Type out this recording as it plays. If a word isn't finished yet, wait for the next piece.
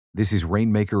This is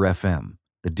Rainmaker FM,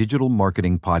 the digital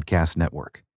marketing podcast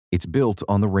network. It's built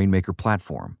on the Rainmaker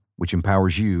platform, which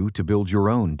empowers you to build your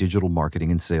own digital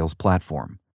marketing and sales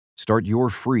platform. Start your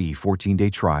free 14-day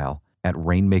trial at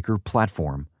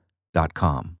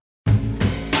rainmakerplatform.com.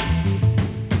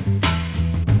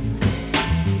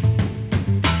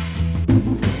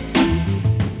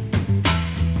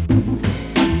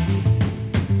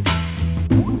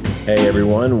 Hey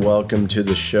everyone, welcome to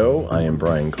the show. I am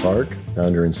Brian Clark,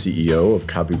 founder and CEO of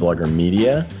Copyblogger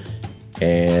Media.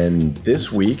 And this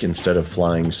week, instead of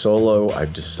flying solo,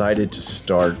 I've decided to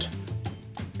start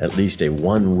at least a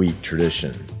 1-week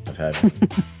tradition of having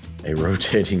a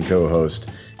rotating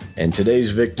co-host. And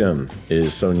today's victim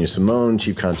is Sonia Simone,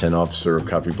 Chief Content Officer of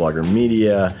Copyblogger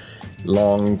Media,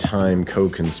 longtime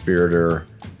co-conspirator,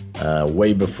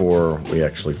 way before we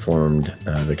actually formed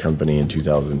the company in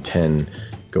 2010,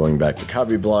 going back to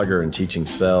Copyblogger and teaching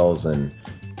sales and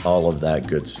all of that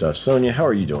good stuff. Sonia, how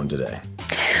are you doing today?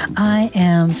 I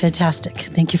am fantastic.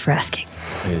 Thank you for asking.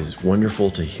 It is wonderful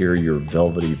to hear your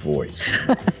velvety voice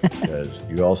because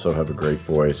you also have a great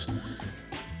voice.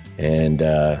 And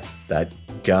that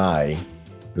guy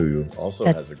who also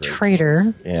has a great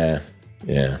traitor. voice.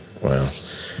 Yeah. Well,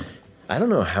 I don't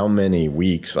know how many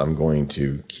weeks I'm going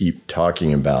to keep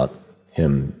talking about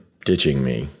him ditching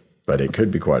me, but it could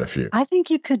be quite a few. I think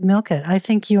you could milk it. I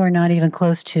think you are not even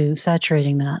close to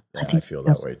saturating that. Yeah, I feel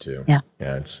that way too. Yeah,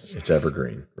 it's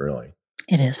evergreen, really.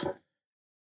 It is.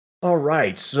 All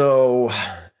right. So,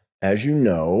 as you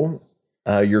know,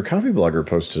 your Copyblogger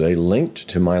post today linked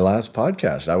to my last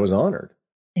podcast. I was honored.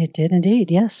 It did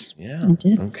indeed. Yes. Yeah. It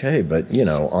did. Okay. But,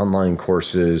 online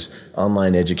courses,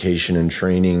 online education and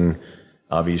training.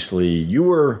 Obviously,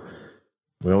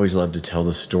 we always love to tell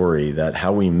the story that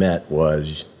how we met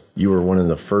was you were one of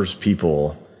the first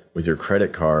people with your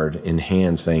credit card in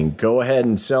hand saying, go ahead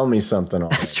and sell me something.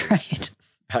 That's right.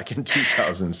 Back in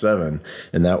 2007.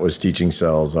 And that was Teaching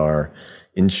Sales, our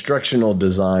instructional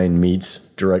design meets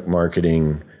direct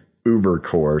marketing Uber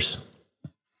course.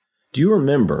 Do you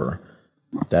remember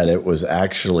that it was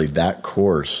actually that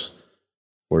course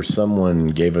where someone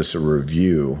gave us a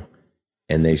review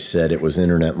and they said it was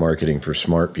internet marketing for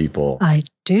smart people? I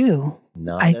do.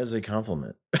 Not as a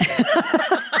compliment.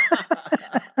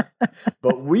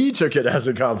 But we took it as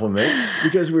a compliment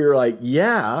because we were like,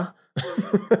 yeah.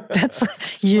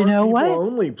 That's, you know what?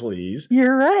 Only, please.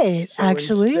 You're right. So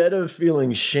actually, instead of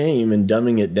feeling shame and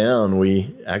dumbing it down,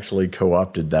 we actually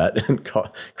co-opted that and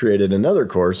created another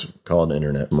course called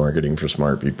Internet Marketing for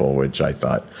Smart People, which I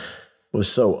thought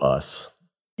was so us.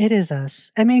 It is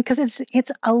us. I mean, because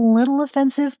it's a little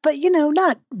offensive, but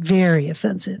not very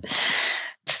offensive.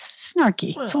 It's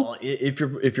snarky. Well,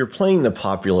 if you're playing the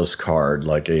populist card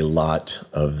like a lot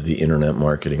of the internet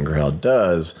marketing crowd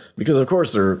does, because of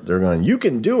course they're going, you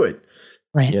can do it,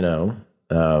 right? And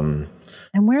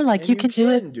we're like, you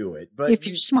can do it, but if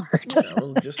you're smart.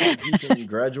 Just like you can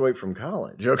graduate from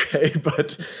college, okay,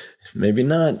 but maybe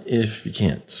not if you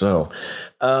can't. So,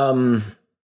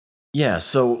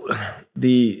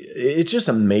 it's just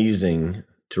amazing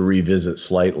to revisit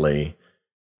slightly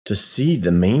to see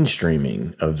the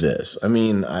mainstreaming of this. I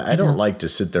mean, I don't like to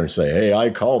sit there and say, hey,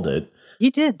 I called it. You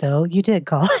did, though. You did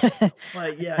call it.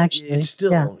 But yeah, actually, it's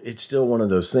still one of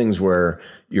those things where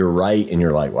you're right and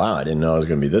you're like, wow, I didn't know I was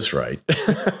going to be this right.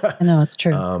 No, it's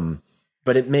true.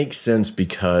 But it makes sense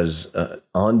because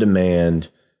on demand,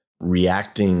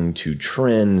 reacting to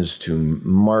trends, to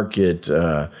market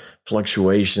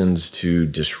fluctuations, to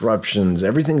disruptions,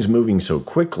 everything's moving so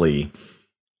quickly.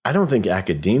 I don't think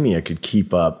academia could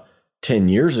keep up 10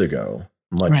 years ago,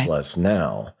 much less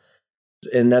now.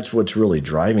 And that's what's really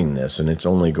driving this, and it's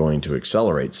only going to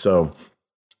accelerate. So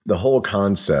the whole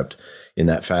concept in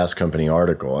that Fast Company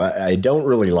article, I don't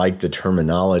really like the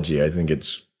terminology. I think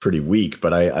it's pretty weak,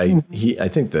 but I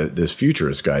think that this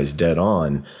futurist guy is dead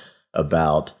on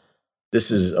about this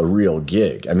is a real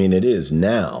gig. I mean, it is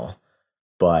now,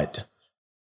 but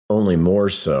only more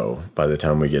so by the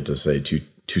time we get to, say,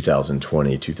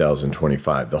 2020,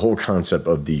 2025, the whole concept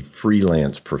of the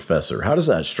freelance professor. How does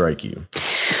that strike you?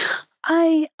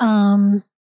 I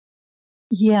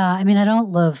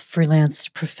don't love freelance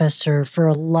professor for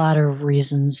a lot of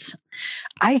reasons.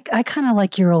 I kind of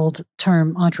like your old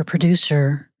term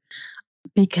entrepreneur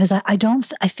because I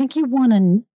think you want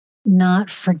to not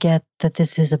forget that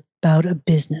this is about a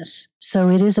business. So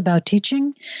it is about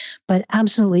teaching, but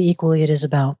absolutely equally it is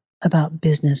about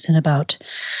business and about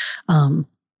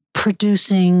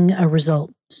producing a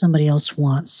result somebody else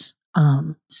wants.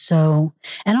 And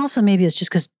also maybe it's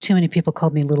just because too many people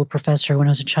called me little professor when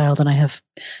I was a child, and I have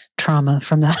trauma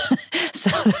from that. So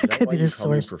that could be the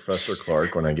source. Call me Professor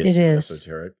Clark when I get too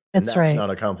esoteric? That's right. That's not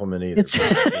a compliment either.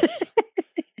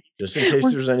 Just in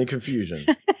case there's any confusion.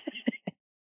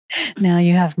 Now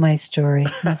you have my story,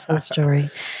 my full story.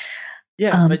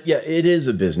 Yeah, but it is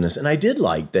a business. And I did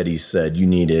like that he said you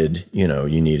needed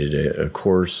a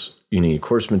course, you need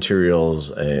course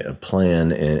materials, a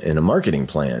plan, and a marketing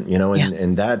plan,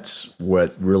 and that's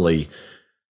what really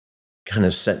kind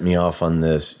of set me off on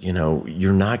this.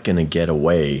 You're not going to get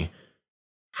away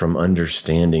from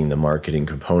understanding the marketing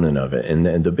component of it. And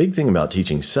the big thing about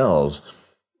teaching sales,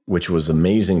 which was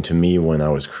amazing to me when I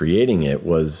was creating it,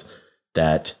 was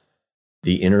that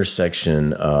the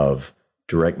intersection of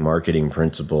direct marketing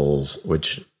principles,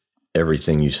 which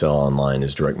everything you sell online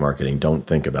is direct marketing. Don't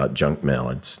think about junk mail.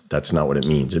 That's not what it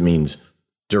means. It means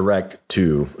direct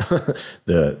to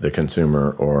the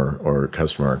consumer or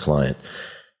customer or client.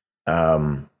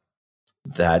 That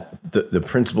the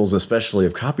principles, especially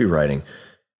of copywriting,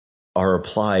 are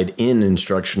applied in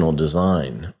instructional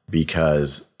design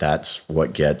because that's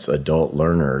what gets adult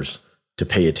learners to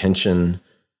pay attention,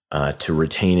 to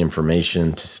retain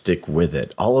information, to stick with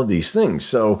it, all of these things.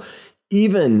 So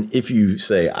even if you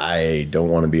say, I don't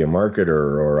want to be a marketer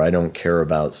or I don't care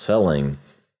about selling,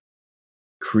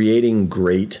 creating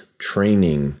great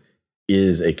training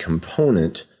is a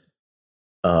component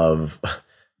of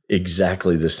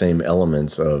exactly the same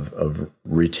elements of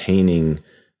retaining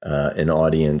an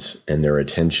audience and their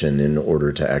attention in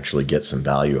order to actually get some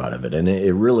value out of it. And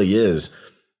it really is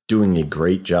doing a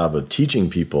great job of teaching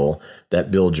people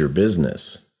that build your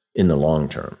business in the long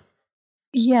term.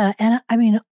 Yeah. And I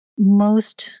mean,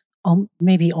 most,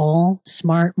 maybe all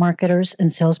smart marketers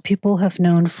and salespeople have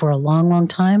known for a long, long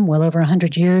time, well over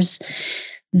 100 years,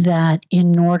 that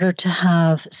in order to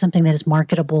have something that is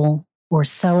marketable or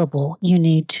sellable, you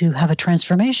need to have a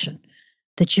transformation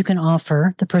that you can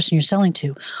offer the person you're selling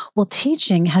to. Well,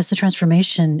 teaching has the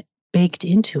transformation baked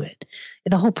into it.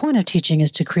 The whole point of teaching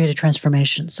is to create a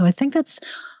transformation. So I think that's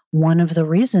one of the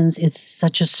reasons it's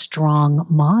such a strong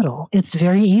model. It's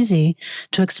very easy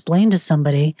to explain to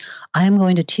somebody, I am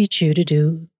going to teach you to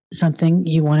do something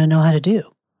you want to know how to do.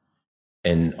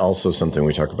 And also something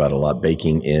we talk about a lot,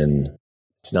 baking in,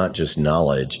 it's not just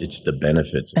knowledge, it's the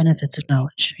benefits. Benefits of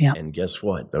knowledge, yeah. And guess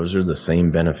what? Those are the same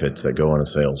benefits that go on a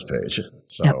sales page.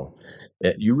 So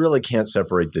you really can't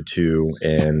separate the two.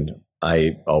 And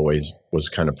I always was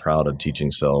kind of proud of teaching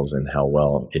sales and how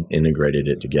well it integrated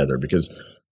it together,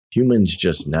 because humans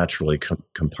just naturally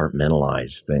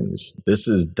compartmentalize things. This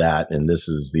is that and this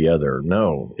is the other.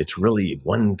 No, it's really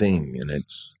one thing and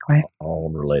it's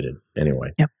all related.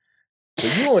 Anyway. Yep. So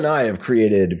you and I have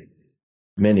created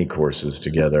many courses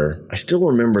together. I still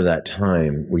remember that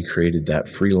time we created that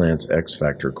Freelance X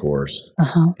Factor course,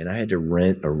 and I had to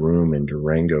rent a room in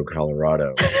Durango,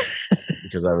 Colorado,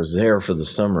 because I was there for the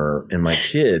summer, and my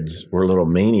kids were little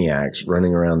maniacs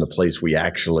running around the place we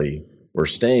actually were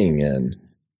staying in.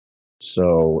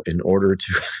 So in order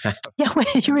to have you were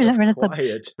rented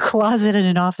the closet in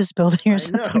an office building or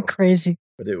something crazy.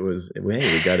 But it was, hey,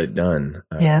 we got it done.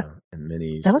 And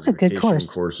many that was a good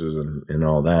courses and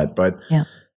all that. But I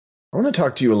want to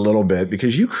talk to you a little bit,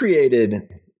 because you created,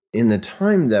 in the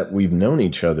time that we've known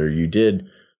each other, you did,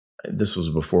 this was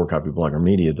before Copyblogger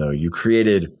Media though, you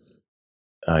created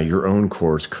your own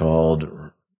course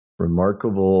called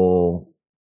Remarkable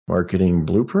Marketing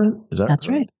Blueprint. Is that That's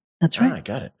right? That's right. I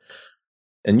got it.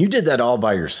 And you did that all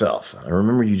by yourself. I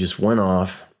remember you just went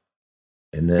off,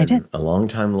 and then a long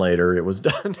time later it was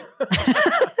done.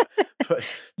 But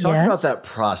talk about that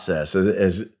process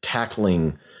as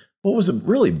tackling what was a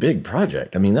really big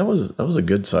project. I mean, that was a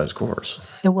good sized course.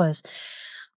 It was.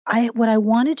 What I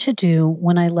wanted to do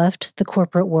when I left the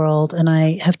corporate world, and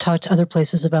I have talked to other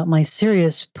places about my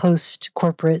serious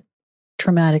post-corporate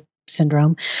traumatic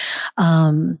syndrome,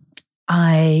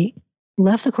 I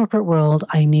left the corporate world.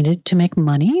 I needed to make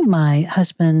money. My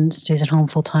husband stays at home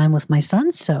full time with my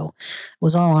son, so it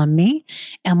was all on me.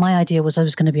 And my idea was I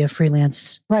was going to be a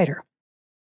freelance writer.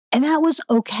 And that was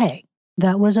okay.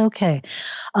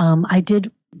 I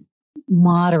did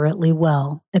moderately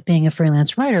well at being a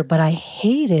freelance writer, but I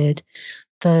hated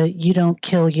the you don't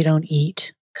kill, you don't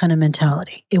eat kind of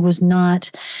mentality. It was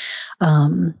not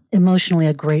emotionally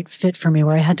a great fit for me,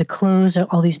 where I had to close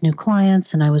all these new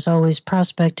clients and I was always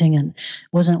prospecting and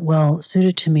wasn't well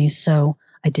suited to me. So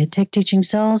I did take teaching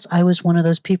sales. I was one of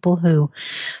those people who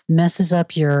messes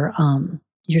up your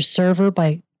server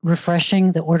by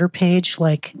refreshing the order page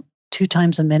like 2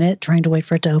 times a minute, trying to wait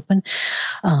for it to open.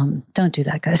 Don't do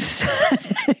that, guys.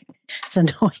 It's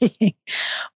annoying.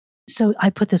 so I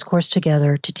put this course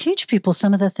together to teach people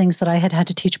some of the things that I had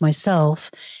to teach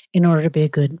myself in order to be a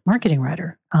good marketing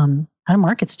writer. How to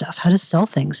market stuff, how to sell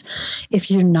things.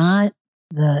 If you're not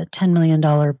the $10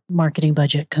 million marketing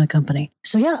budget kind of company.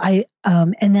 So yeah,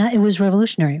 and that it was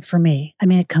revolutionary for me. I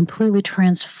mean, it completely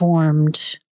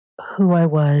transformed who I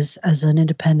was as an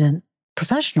independent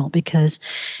professional, because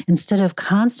instead of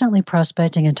constantly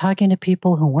prospecting and talking to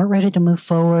people who weren't ready to move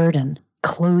forward and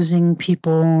closing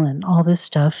people and all this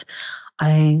stuff,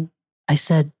 I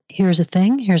said, here's a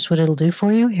thing, here's what it'll do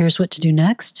for you, here's what to do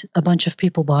next. A bunch of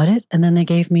people bought it, and then they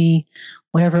gave me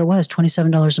whatever it was,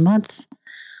 $27 a month.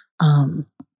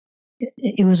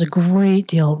 It was a great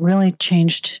deal. It really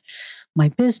changed my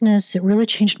business. It really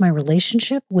changed my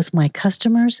relationship with my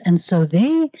customers. And so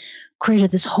they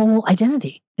created this whole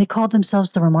identity. They called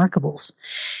themselves the Remarkables.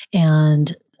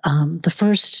 And the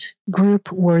first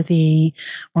group were the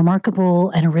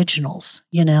Remarkable and Originals,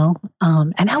 and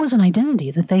that was an identity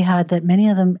that they had that many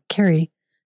of them carry.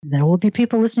 There will be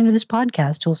people listening to this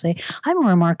podcast who will say, I'm a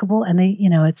Remarkable. And they,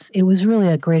 it was really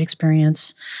a great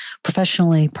experience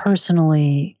professionally,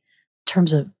 personally, in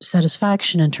terms of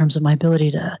satisfaction, in terms of my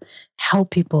ability to help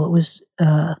people. It was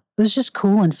just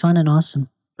cool and fun and awesome.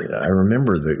 I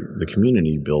remember the community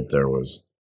you built there was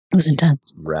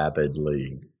intense.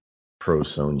 Rapidly pro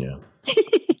Sonia.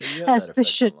 Yes, this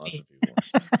should be.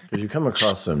 Because you come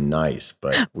across so nice,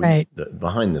 but right.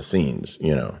 Behind the scenes,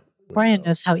 Brian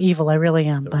knows how evil I really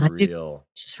am, but real, I do.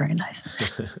 It's just very nice.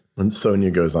 When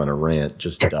Sonia goes on a rant,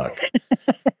 just duck.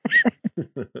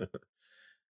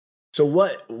 So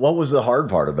what was the hard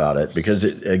part about it? Because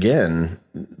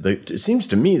it seems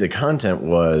to me the content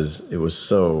was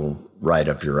so right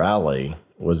up your alley.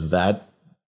 Was that,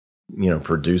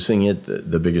 producing it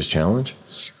the biggest challenge?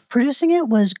 Producing it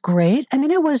was great. I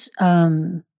mean, it was,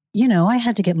 I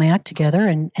had to get my act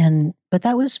together but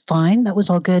that was fine. That was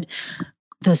all good.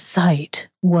 The site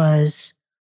was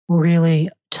really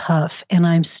tough. And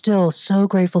I'm still so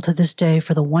grateful to this day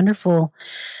for the wonderful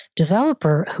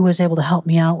developer who was able to help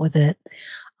me out with it.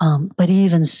 But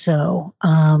even so,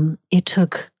 it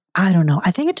took,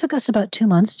 I think it took us about 2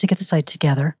 months to get the site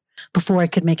together before I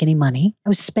could make any money. I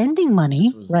was spending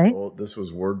money, right? This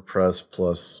was WordPress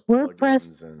plus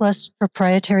WordPress plus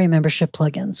proprietary membership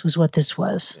plugins was what this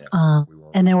was. Yeah,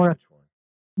 and there were,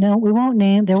 no, we won't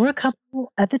name. There were a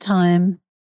couple at the time,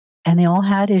 and they all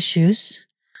had issues,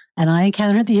 and I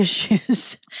encountered the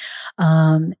issues.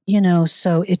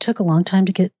 So it took a long time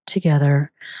to get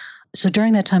together. So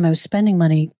during that time, I was spending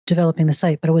money developing the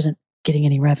site, but I wasn't getting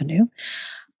any revenue.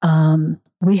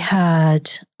 We had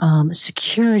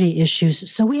security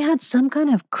issues. So we had some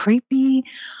kind of creepy,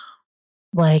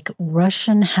 like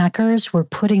Russian hackers were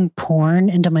putting porn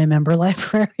into my member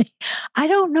library. I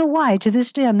don't know why. To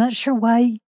this day, I'm not sure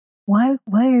why. Why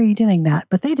are you doing that?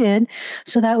 But they did.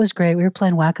 So that was great. We were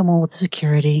playing whack-a-mole with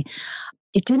security.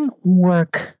 It didn't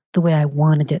work the way I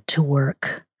wanted it to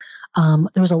work.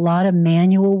 There was a lot of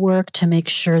manual work to make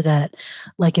sure that,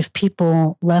 like, if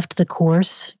people left the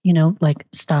course, like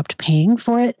stopped paying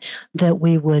for it, that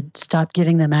we would stop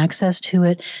giving them access to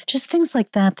it. Just things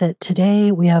like that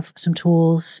today we have some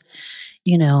tools,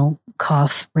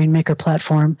 Cough, Rainmaker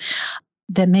platform,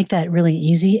 that make that really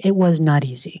easy. It was not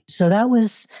easy. So that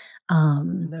was...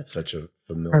 that's such a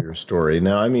familiar story.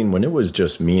 Now, I mean, when it was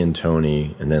just me and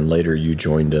Tony, and then later you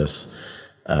joined us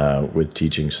with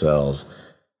Teaching Sales.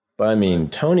 But I mean,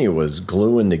 Tony was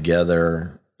gluing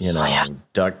together,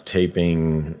 duct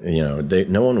taping,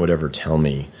 no one would ever tell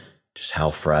me just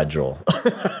how fragile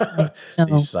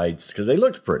these sites, because they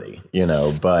looked pretty,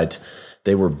 but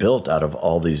they were built out of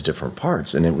all these different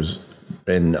parts.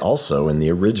 And also in the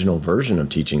original version of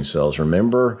Teaching Sales,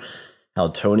 remember how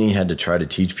Tony had to try to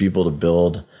teach people to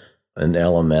build an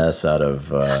LMS out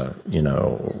of,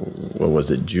 what was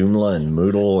it, Joomla and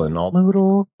Moodle and all.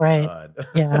 Moodle, right?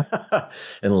 Yeah.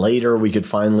 And later we could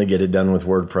finally get it done with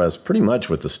WordPress, pretty much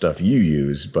with the stuff you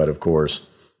use. But of course,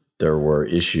 there were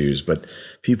issues. But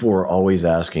people were always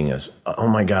asking us, "Oh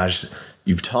my gosh,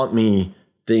 you've taught me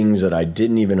things that I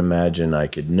didn't even imagine I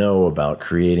could know about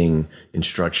creating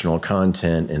instructional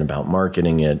content and about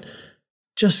marketing it.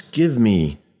 Just give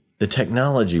me the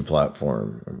technology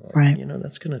platform." I'm like, right.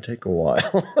 That's going to take a while.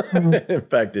 Mm-hmm. In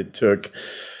fact, it took,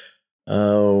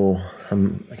 I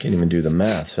can't even do the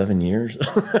math, 7 years.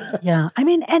 Yeah. I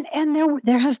mean, and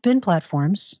there have been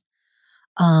platforms,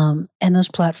 and those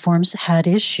platforms had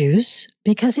issues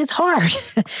because it's hard.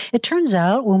 It turns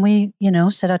out when we,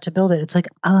 set out to build it, it's like,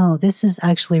 oh, this is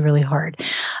actually really hard.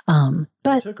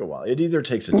 But it took a while. It either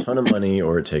takes a ton of money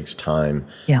or it takes time.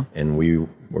 Yeah. And we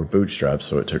were bootstrapped,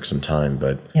 so it took some time.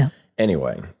 But yeah.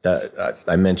 Anyway, that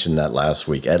I mentioned that last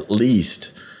week. At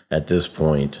least at this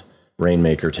point,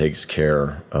 Rainmaker takes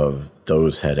care of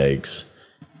those headaches,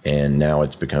 and now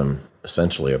it's become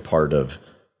essentially a part of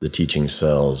the teaching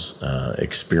sales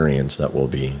experience that we'll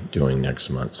be doing next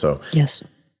month. So, yes.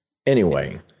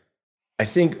 Anyway, I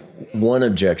think one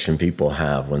objection people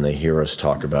have when they hear us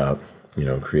talk about,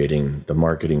 creating the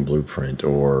marketing blueprint,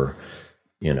 or,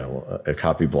 a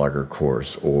copy blogger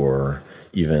course, or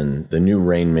even the new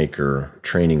Rainmaker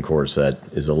training course that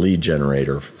is a lead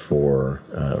generator for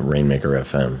Rainmaker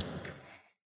FM.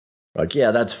 Like,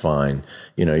 yeah, that's fine.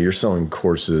 You're selling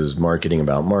courses, marketing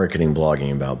about marketing,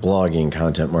 blogging about blogging,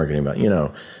 content marketing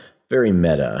about, very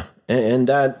meta. And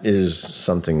that is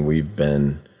something we've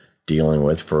been dealing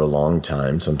with for a long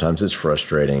time. Sometimes it's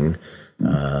frustrating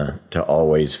to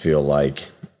always feel like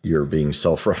you're being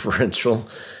self-referential.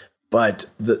 But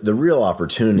the real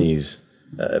opportunities,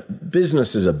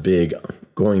 business is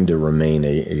going to remain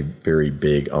a very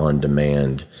big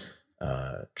on-demand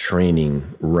training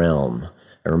realm.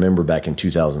 I remember back in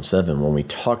 2007 when we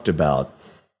talked about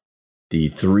the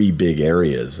three big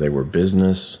areas. They were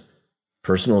business,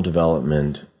 personal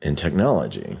development, and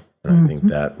technology. And I think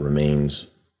that remains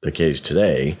the case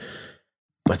today.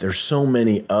 But there's so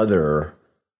many other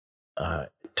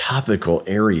topical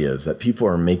areas that people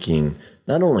are making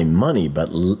not only money, but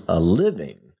a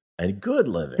living, a good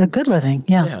living. A good living,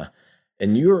 yeah. Yeah.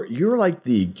 And you're like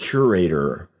the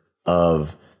curator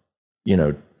of,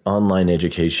 online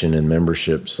education and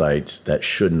membership sites that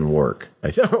shouldn't work,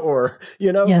 or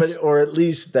yes. or at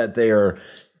least that they're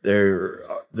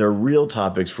real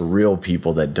topics for real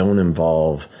people that don't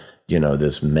involve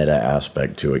this meta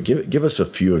aspect to it. Give us a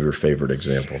few of your favorite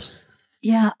examples.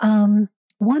 Yeah,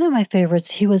 one of my favorites.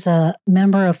 He was a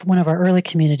member of one of our early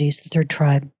communities, the Third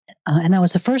Tribe, and that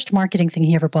was the first marketing thing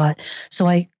he ever bought. So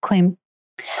I claim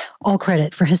all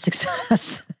credit for his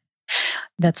success.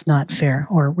 That's not fair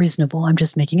or reasonable. I'm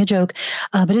just making a joke.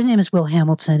 But his name is Will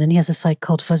Hamilton, and he has a site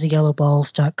called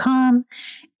fuzzyyellowballs.com.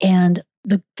 And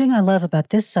the thing I love about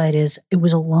this site is it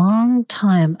was a long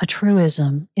time a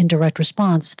truism in direct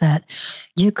response that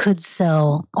you could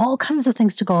sell all kinds of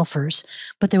things to golfers,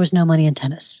 but there was no money in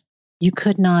tennis. You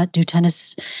could not do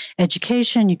tennis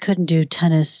education. You couldn't do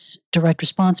tennis direct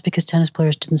response because tennis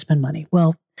players didn't spend money.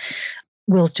 Well,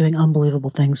 Will's doing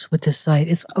unbelievable things with this site.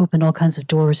 It's opened all kinds of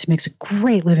doors. He makes a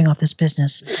great living off this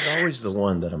business. It's always the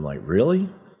one that I'm like, really?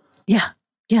 Yeah.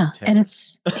 And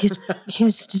he's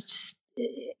just,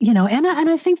 and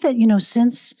I think that,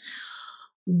 since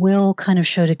Will kind of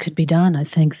showed it could be done, I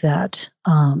think that,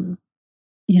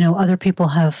 other people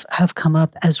have come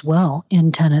up as well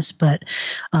in tennis, but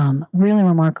really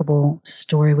remarkable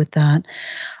story with that.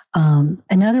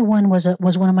 Another one was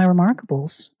one of my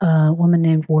remarkables, a woman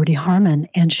named Wardy Harmon,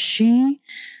 and she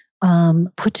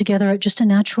put together just a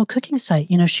natural cooking site.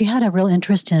 She had a real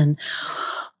interest in,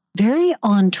 very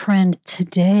on trend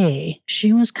today.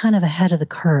 She was kind of ahead of the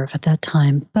curve at that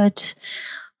time, but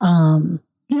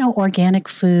organic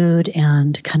food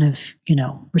and kind of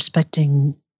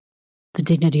respecting the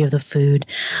dignity of the food.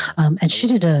 And she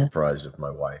did surprised if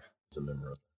my wife is a member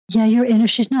of. Yeah, and if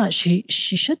she's not, she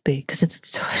should be, because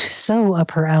it's so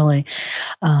up her alley.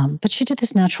 But she did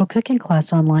this natural cooking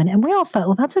class online, and we all thought,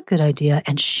 well, that's a good idea.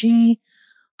 And she,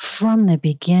 from the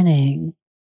beginning,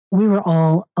 we were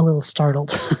all a little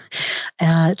startled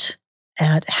at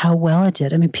how well it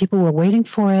did. I mean, people were waiting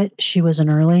for it. She was an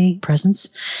early presence,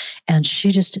 and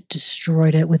she just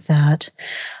destroyed it with that.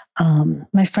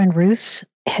 My friend Ruth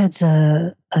heads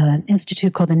an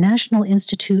institute called the National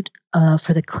Institute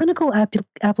for the Clinical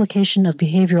Application of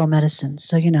Behavioral Medicine.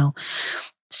 So,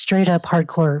 straight up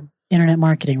hardcore internet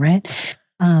marketing, right?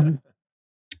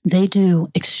 They do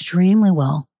extremely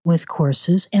well with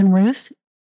courses. And Ruth,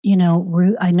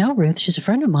 I know Ruth, she's a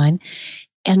friend of mine,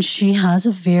 and she has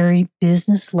a very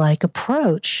business-like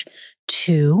approach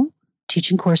to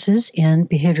teaching courses in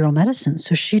behavioral medicine.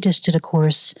 So she just did a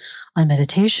course on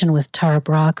meditation with Tara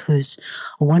Brock, who's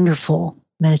a wonderful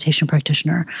meditation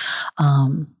practitioner.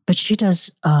 But she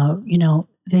does,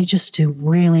 they just do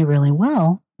really, really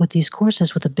well with these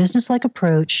courses with a business-like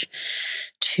approach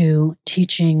to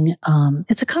teaching.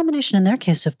 It's a combination in their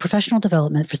case of professional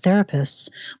development for therapists,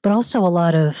 but also a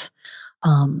lot of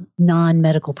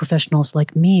non-medical professionals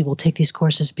like me will take these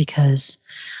courses because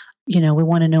we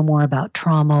want to know more about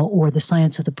trauma or the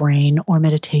science of the brain or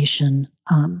meditation.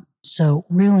 So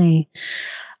really,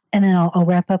 and then I'll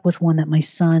wrap up with one that my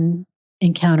son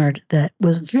encountered that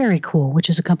was very cool, which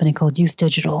is a company called Youth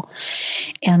Digital.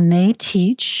 And they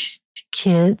teach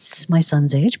kids, my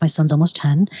son's age, my son's almost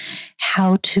 10,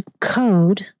 how to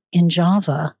code in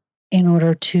Java in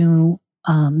order to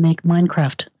make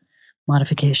Minecraft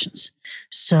modifications.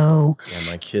 So yeah,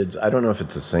 my kids, I don't know if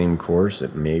it's the same course.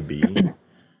 It may be.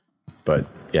 But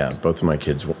yeah, both of my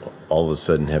kids all of a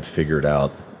sudden have figured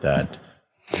out that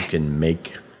you can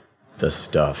make the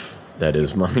stuff that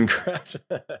is Minecraft.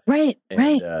 Right.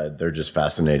 They're just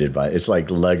fascinated by it. It's like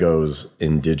Legos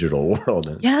in digital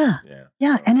world. Yeah.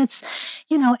 And it's,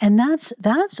 and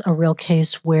that's a real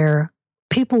case where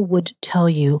people would tell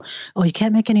you, oh, you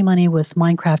can't make any money with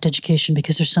Minecraft education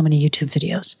because there's so many YouTube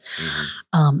videos.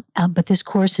 Mm-hmm. But this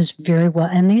course is very well,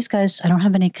 and these guys, I don't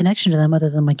have any connection to them other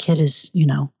than my kid is,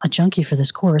 a junkie for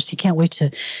this course. He can't wait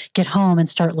to get home and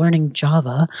start learning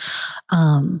Java.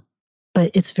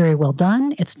 But it's very well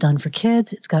done. It's done for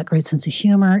kids. It's got great sense of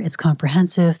humor. It's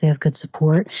comprehensive. They have good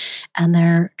support, and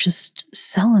they're just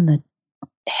selling the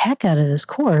heck out of this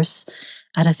course.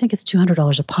 And I think it's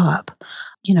 $200 a pop,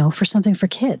 for something for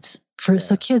kids,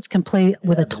 so kids can play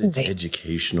with a toy. It's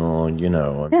educational, I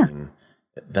mean,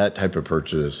 that type of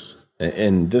purchase,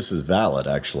 and this is valid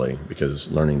actually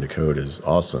because learning to code is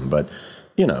awesome. But,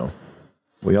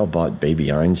 we all bought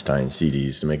Baby Einstein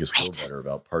CDs to make us feel better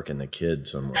about parking the kid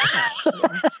somewhere.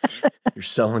 You're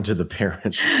selling to the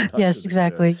parents. Yes,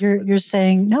 exactly. You're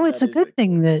saying, no, it's a good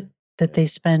thing that they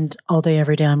spend all day,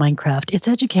 every day on Minecraft. It's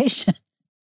education.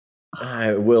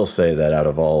 I will say that out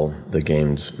of all the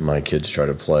games my kids try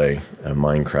to play,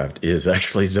 Minecraft is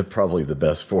actually probably the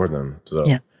best for them. So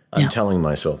I'm telling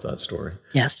myself that story.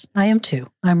 Yes, I am too.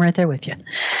 I'm right there with you.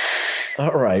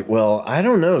 All right. Well, I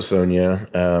don't know, Sonia.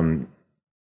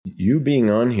 You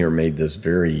being on here made this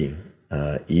very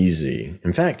easy.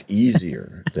 In fact,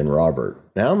 easier than Robert.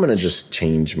 Now I'm going to just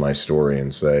change my story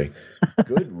and say,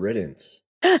 good riddance,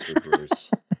 Mr.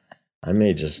 Bruce. I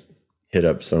may just hit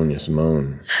up Sonia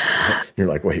Simone. You're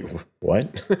like, wait,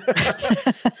 what?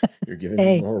 You're giving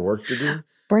me more work to do?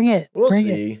 Bring it. We'll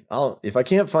see. If I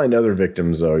can't find other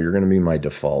victims, though, you're going to be my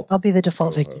default. I'll be the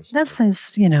default victim.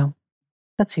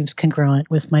 That seems congruent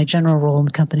with my general role in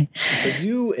the company. So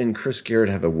you and Chris Garrett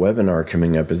have a webinar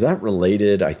coming up. Is that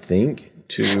related, I think,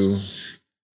 to...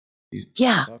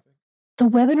 Yeah. The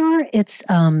webinar,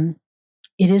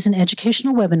 it is an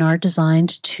educational webinar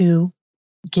designed to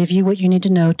give you what you need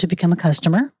to know to become a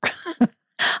customer.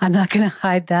 I'm not going to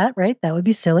hide that, right? That would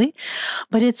be silly.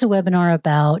 But it's a webinar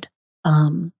about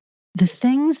the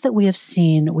things that we have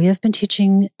seen. We have been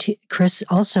teaching, Chris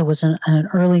also was an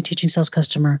early teaching sales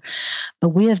customer, but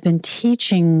we have been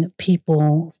teaching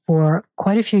people for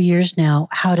quite a few years now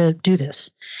how to do this.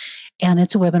 And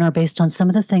it's a webinar based on some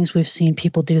of the things we've seen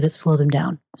people do that slow them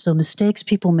down. So mistakes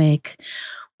people make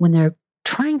when they're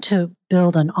trying to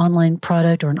build an online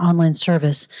product or an online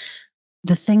service,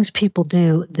 the things people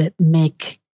do that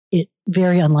make it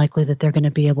very unlikely that they're going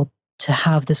to be able to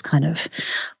have this kind of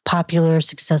popular,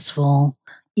 successful,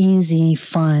 easy,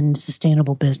 fun,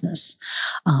 sustainable business.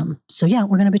 So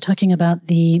we're going to be talking about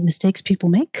the mistakes people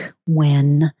make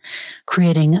when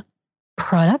creating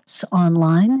products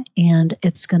online, and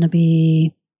it's going to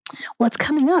be, it's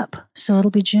coming up. So it'll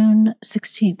be June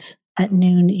 16th at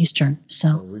noon Eastern.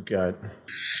 So we've got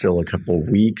still a couple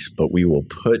weeks, but we will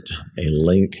put a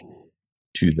link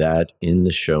to that in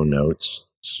the show notes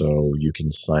so you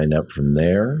can sign up from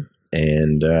there.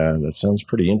 And that sounds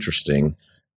pretty interesting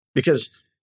because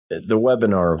the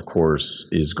webinar, of course,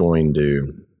 is going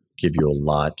to give you a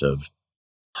lot of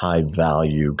high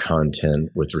value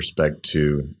content with respect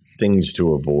to things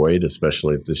to avoid,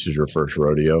 especially if this is your first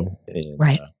rodeo in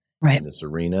this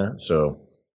arena. So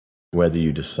whether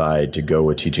you decide to go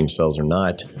with teaching sales or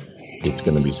not, it's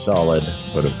going to be solid.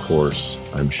 But of course,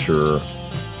 I'm sure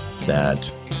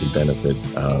that the benefits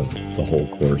of the whole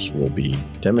course will be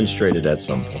demonstrated at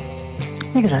some point.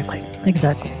 Exactly.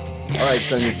 All right,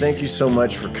 Sonia, thank you so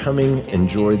much for coming.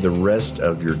 Enjoy the rest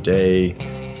of your day.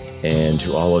 And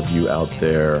to all of you out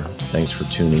there, thanks for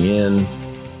tuning in.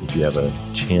 If you have a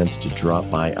chance to drop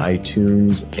by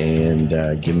iTunes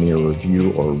and give me a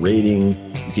review or rating,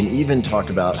 you can even talk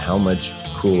about how much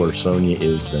cooler Sonia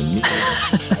is than me.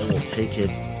 I will take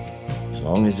it as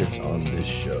long as it's on this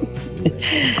show.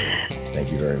 Thank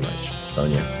you very much,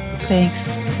 Sonia.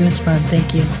 Thanks. It was fun.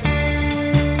 Thank you.